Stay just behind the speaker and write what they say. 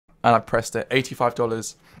and I pressed it.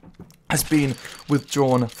 $85 has been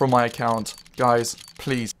withdrawn from my account. Guys,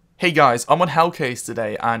 please. Hey guys, I'm on Hellcase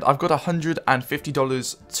today and I've got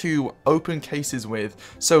 $150 to open cases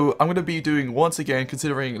with. So I'm going to be doing, once again,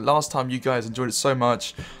 considering last time you guys enjoyed it so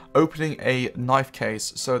much, opening a knife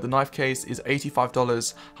case. So the knife case is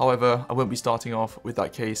 $85. However, I won't be starting off with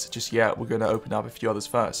that case just yet. We're going to open up a few others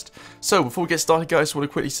first. So before we get started, guys, I want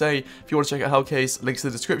to quickly say, if you want to check out Hellcase, links in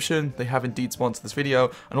the description. They have indeed sponsored this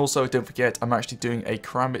video. And also, don't forget, I'm actually doing a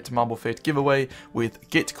Karambit Marblefit giveaway with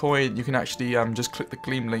Gitcoin. You can actually just click the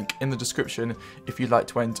Gleam link in the description if you'd like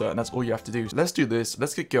to enter, and that's all you have to do. So let's do this.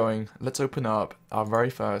 Let's get going. Let's open up our very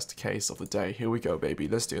first case of the day. Here we go, baby.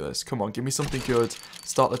 Let's do this. Come on, give me something good.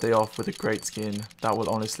 Start the day off with a great skin. That will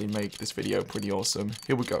honestly make this video pretty awesome.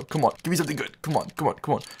 Here we go. Come on, give me something good. Come on, come on,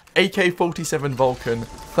 come on. AK-47 Vulcan,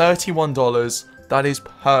 $31. That is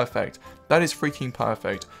perfect. That is freaking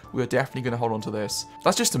perfect. We are definitely going to hold on to this.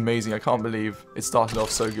 That's just amazing. I can't believe it started off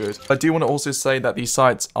so good. I do want to also say that these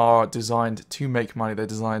sites are designed to make money. They're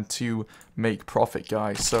designed to make profit,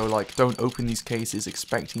 guys. So, like, don't open these cases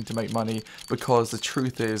expecting to make money, because the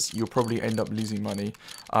truth is you'll probably end up losing money.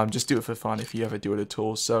 Just do it for fun if you ever do it at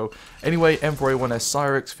all. So, anyway, M4A1S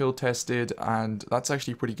Cyrex field tested, and that's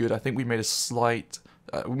actually pretty good. I think we made a slight...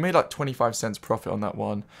 we made like 25 cents profit on that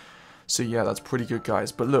one. So yeah, that's pretty good,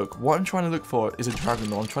 guys. But look, what I'm trying to look for is a Dragon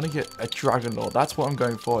Lore. I'm trying to get a Dragon Lore. That's what I'm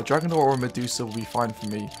going for. A Dragon Lore or a Medusa will be fine for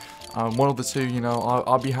me. One of the two, you know,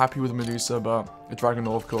 I'll be happy with a Medusa, but a Dragon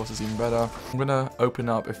Lore, of course, is even better. I'm going to open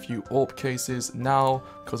up a few AWP cases now,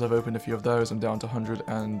 because I've opened a few of those. I'm down to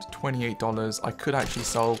 $128. I could actually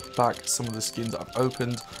sell back some of the skins that I've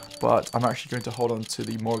opened, but I'm actually going to hold on to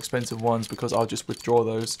the more expensive ones because I'll just withdraw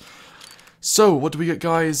those. So, what do we get,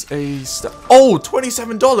 guys? Oh,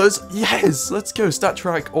 $27! Yes! Let's go. Stat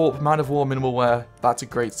Track, AWP, Man of War, Minimal Wear. That's a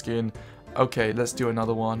great skin. Okay, let's do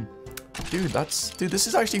another one. Dude, this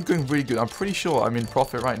is actually going really good. I'm pretty sure I'm in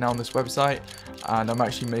profit right now on this website, and I'm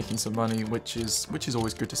actually making some money, which is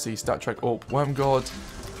always good to see. Stat Track, AWP, Worm God,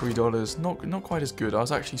 $3. Not quite as good. I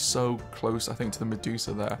was actually so close, I think, to the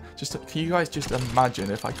Medusa there. Can you guys just imagine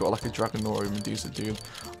if I got like a Dragon Lore or a Medusa, dude?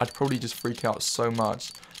 I'd probably just freak out so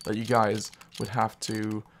much that you guys would have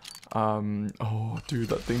to, oh dude,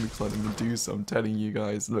 that thing looks like the Medusa, I'm telling you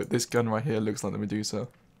guys. Look, this gun right here looks like the Medusa.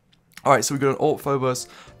 Alright, so we got an AWP Phobos,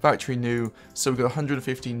 factory new, so we got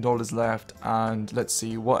 $115 left, and let's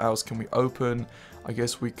see, what else can we open? I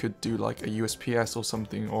guess we could do like a USPS or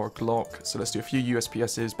something, or a Glock. So let's do a few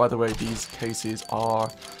USPSs. By the way, these cases are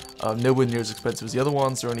nowhere near as expensive as the other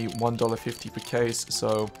ones. They're only $1.50 per case,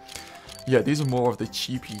 so... yeah, these are more of the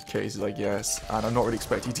cheapy cases, I guess, and I'm not really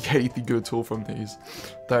expecting to get anything good at all from these.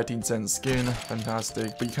 13-cent skin,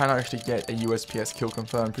 fantastic, but you can actually get a USPS kill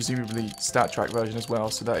confirmed, presumably stat track version as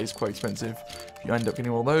well, so that is quite expensive if you end up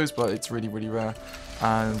getting all those, but it's really, really rare.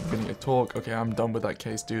 And we're getting a talk. Okay, I'm done with that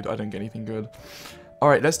case, dude. I don't get anything good.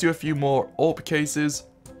 Alright, let's do a few more AWP cases.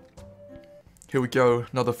 Here we go,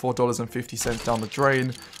 another $4.50 down the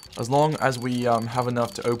drain. As long as we have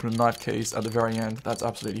enough to open a knife case at the very end, that's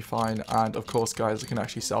absolutely fine. And of course, guys, I can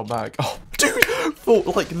actually sell back. Oh, dude, for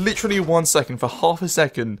like literally 1 second, for half a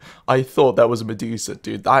second, I thought that was a Medusa,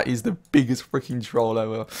 dude. That is the biggest freaking troll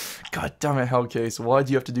ever. God damn it, Hellcase. Why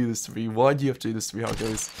do you have to do this to me? Why do you have to do this to me,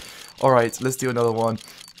 Hellcase? Alright, let's do another one.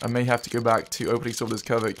 I may have to go back to opening some of those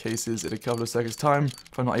covert cases in a couple of seconds' time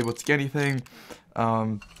if I'm not able to get anything.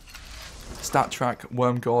 Stat Track,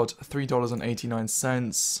 Worm God,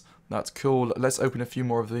 $3.89. That's cool. Let's open a few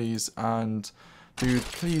more of these. And, dude,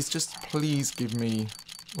 please, just please give me,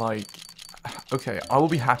 like... okay, I will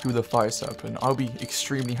be happy with a Fire Serpent. I'll be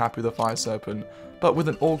extremely happy with a Fire Serpent. But with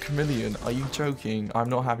an All Chameleon, are you joking? I'm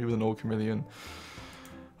not happy with an All Chameleon.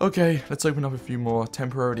 Okay, let's open up a few more.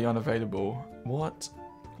 Temporarily unavailable. What?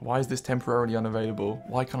 Why is this temporarily unavailable?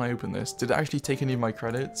 Why can't I open this? Did it actually take any of my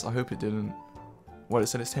credits? I hope it didn't. Well, it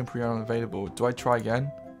said it's temporarily unavailable. Do I try again?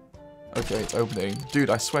 Okay, it's opening. Dude,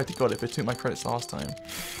 I swear to God, if it took my credits last time.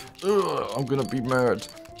 Ugh, I'm gonna be mad.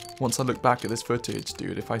 Once I look back at this footage,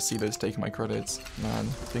 dude, if I see that it's taking my credits, man,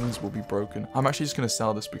 things will be broken. I'm actually just gonna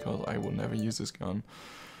sell this because I will never use this gun.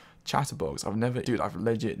 Chatterbox, I've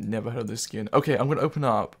legit never heard of this skin. Okay, I'm gonna open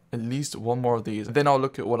up at least one more of these, and then I'll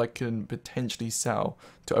look at what I can potentially sell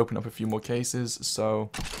to open up a few more cases.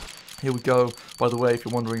 So here we go. By the way, if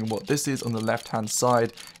you're wondering what this is on the left hand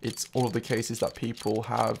side, it's all of the cases that people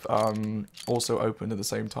have also opened at the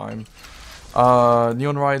same time.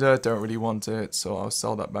 Neon Rider, don't really want it, so I'll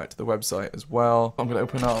sell that back to the website as well. I'm gonna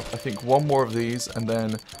open up, I think, one more of these, and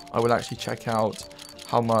then I will actually check out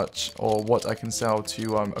how much or what I can sell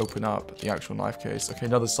to open up the actual knife case. Okay,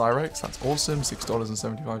 another Cyrex, that's awesome,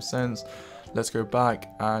 $6.75. let's go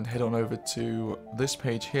back and head on over to this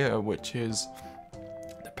page here, which is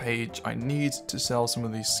the page I need to sell some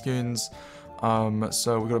of these skins.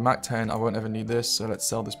 So we've got a Mac 10, I won't ever need this, so let's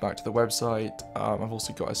sell this back to the website. I've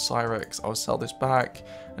also got a Cyrex, I'll sell this back.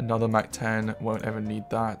 Another Mac 10, won't ever need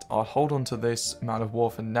that. I'll hold on to this amount of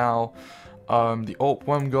war for now. The AWP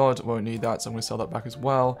Worm God, won't need that, so I'm going to sell that back as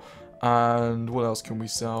well. And what else can we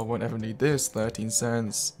sell? Won't ever need this, 13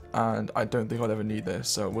 cents. And I don't think I'll ever need this,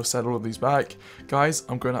 so we'll set all of these back. Guys,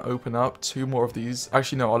 I'm going to open up 2 more of these.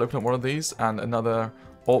 Actually, no, I'll open up one of these and another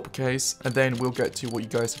AWP case, and then we'll get to what you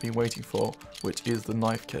guys have been waiting for, which is the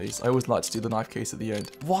knife case. I always like to do the knife case at the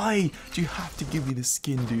end. Why do you have to give me the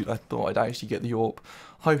skin, dude? I thought I'd actually get the AWP.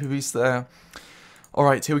 Hyper Beast there.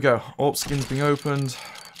 Alright, here we go. AWP skin's being opened.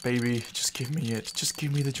 Baby, just give me it. Just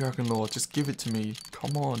give me the Dragon Lore. Just give it to me.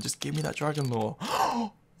 Come on, just give me that Dragon Lore.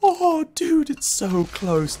 Oh, dude, it's so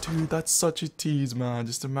close, dude. That's such a tease, man.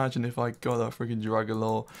 Just imagine if I got that freaking Dragon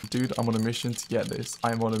Lore. Dude, I'm on a mission to get this.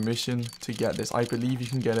 I'm on a mission to get this. I believe you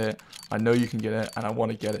can get it. I know you can get it, and I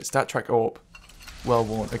want to get it. Stat Track AWP. Well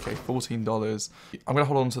worn. Okay, $14. I'm going to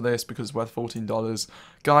hold on to this because it's worth $14.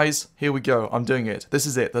 Guys, here we go. I'm doing it. This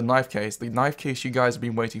is it. The knife case. The knife case you guys have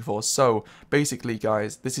been waiting for. So, basically,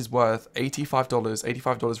 guys, this is worth $85.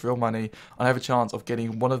 $85 real money. I have a chance of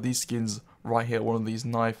getting one of these skins right here. One of these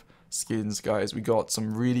knife skins, guys. We got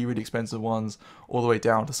some really, really expensive ones all the way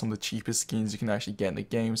down to some of the cheapest skins you can actually get in the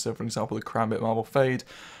game. So, for example, the Karambit Marble Fade.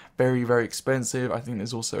 Very, very expensive. I think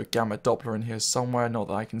there's also a Gamma Doppler in here somewhere. Not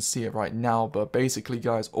that I can see it right now, but basically,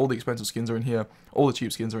 guys, all the expensive skins are in here. All the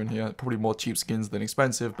cheap skins are in here. Probably more cheap skins than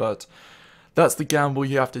expensive, but that's the gamble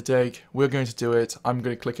you have to take. We're going to do it. I'm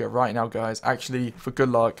going to click it right now, guys. Actually, for good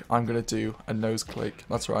luck, I'm going to do a nose click.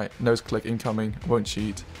 That's right. Nose click incoming. Won't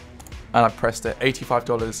cheat. And I pressed it.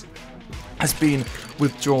 $85 has been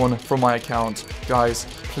withdrawn from my account. Guys,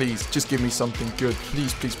 please, just give me something good.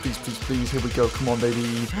 Please, please, please, please, please. Here we go. Come on,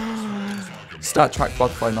 baby. Stat Track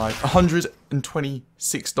Butterfly Knife.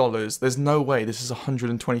 $126. There's no way this is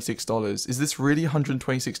 $126. Is this really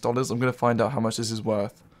 $126? I'm going to find out how much this is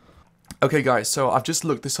worth. Okay guys, so I've just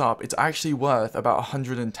looked this up. It's actually worth about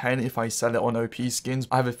 110 if I sell it on OP skins.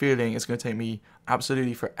 I have a feeling it's going to take me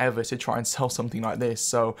absolutely forever to try and sell something like this.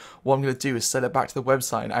 So what I'm going to do is sell it back to the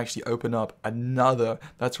website and actually open up another,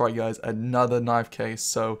 that's right guys, another knife case.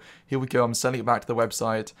 So here we go, I'm selling it back to the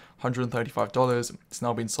website, $135. It's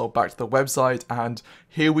now been sold back to the website, and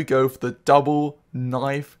here we go for the double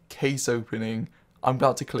knife case opening. I'm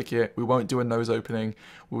about to click it. We won't do a nose opening.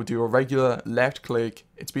 We'll do a regular left click.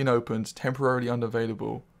 It's been opened. Temporarily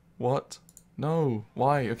unavailable. What? No.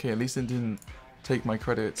 Why? Okay, at least it didn't take my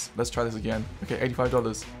credits. Let's try this again. Okay,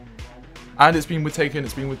 $85. And it's been taken.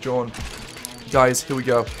 It's been withdrawn. Guys, here we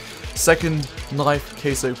go. Second knife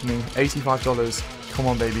case opening. $85. Come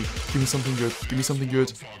on, baby. Give me something good. Give me something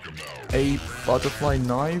good. A butterfly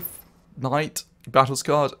knife? Knight? Battles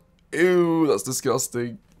card? Ew, that's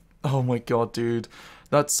disgusting. Oh my god, dude.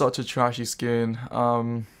 That's such a trashy skin.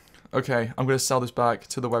 Okay, I'm going to sell this back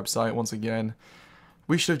to the website once again.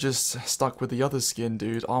 We should have just stuck with the other skin,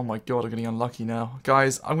 dude. Oh my god, I'm getting unlucky now.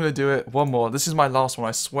 Guys, I'm going to do it. One more. This is my last one.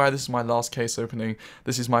 I swear this is my last case opening.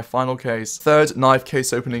 This is my final case. Third knife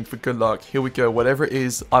case opening for good luck. Here we go. Whatever it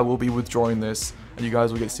is, I will be withdrawing this. And you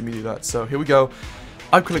guys will get to see me do that. So here we go.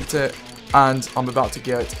 I've clicked it. And I'm about to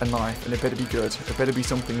get a knife. And it better be good. It better be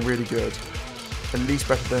something really good. At least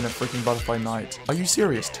better than a freaking Butterfly Knight. Are you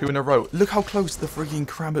serious? 2 in a row. Look how close the freaking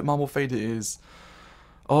Karambit Marble Fade is.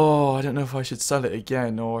 Oh, I don't know if I should sell it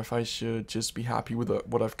again or if I should just be happy with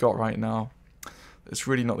what I've got right now. It's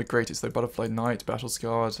really not the greatest though. Butterfly Knight, Battle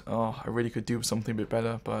Scarred. Oh, I really could do something a bit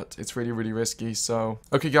better, but it's really, really risky. So,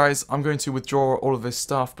 okay guys, I'm going to withdraw all of this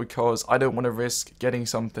stuff because I don't want to risk getting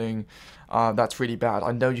something that's really bad.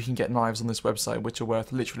 I know you can get knives on this website which are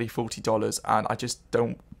worth literally $40, and I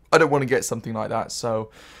don't want to get something like that.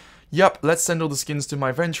 So, yep, let's send all the skins to my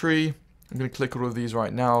inventory. I'm going to click all of these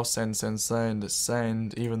right now. Send, send, send,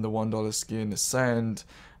 send. Even the $1 skin, send.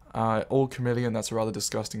 All Chameleon, that's a rather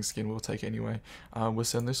disgusting skin. We'll take it anyway. We'll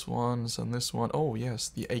send this one, send this one. Oh, yes,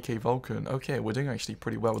 the AK Vulcan. Okay, we're doing actually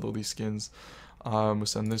pretty well with all these skins. We'll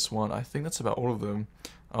send this one. I think that's about all of them.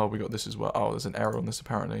 Oh, we got this as well. Oh, there's an error on this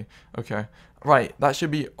apparently. Okay. Right, that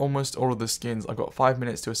should be almost all of the skins. I've got 5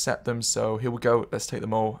 minutes to accept them, so here we go. Let's take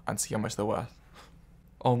them all and see how much they're worth.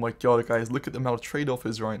 Oh my god, guys, look at the amount of trade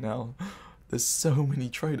offers right now. There's so many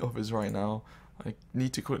trade offers right now. I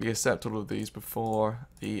need to quickly accept all of these before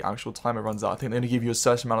the actual timer runs out. I think they only give you a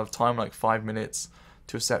certain amount of time, like 5 minutes,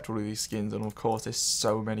 to accept all of these skins, and of course there's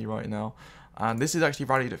so many right now. And this is actually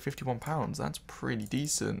valued at £51. That's pretty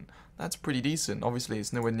decent. That's pretty decent. Obviously,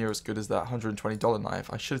 it's nowhere near as good as that $120 knife.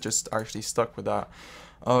 I should have just actually stuck with that.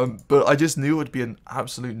 But I just knew it would be an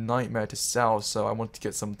absolute nightmare to sell, so I wanted to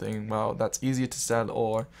get something, well, that's easier to sell,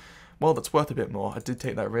 or, well, that's worth a bit more. I did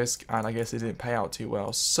take that risk, and I guess it didn't pay out too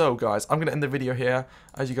well. So, guys, I'm going to end the video here.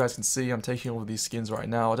 As you guys can see, I'm taking all of these skins right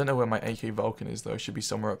now. I don't know where my AK Vulcan is, though. It should be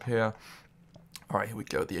somewhere up here. Alright, here we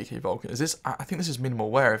go, the AK Vulcan. Is this, I think this is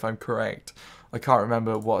minimal wear, if I'm correct. I can't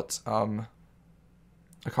remember what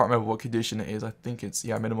condition it is. I think it's,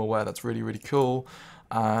 yeah, minimal wear. That's really, really cool.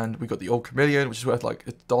 And we got the old chameleon, which is worth like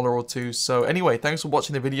 $1 or $2. So anyway, thanks for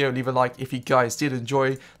watching the video. Leave a like if you guys did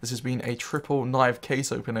enjoy. This has been a triple knife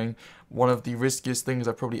case opening. One of the riskiest things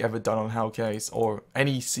I've probably ever done on Hellcase, or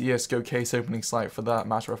any CSGO case opening site for that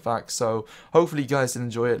matter of fact. So hopefully you guys did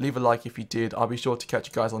enjoy it. Leave a like if you did. I'll be sure to catch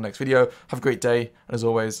you guys on the next video. Have a great day. And as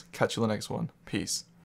always, catch you on the next one. Peace.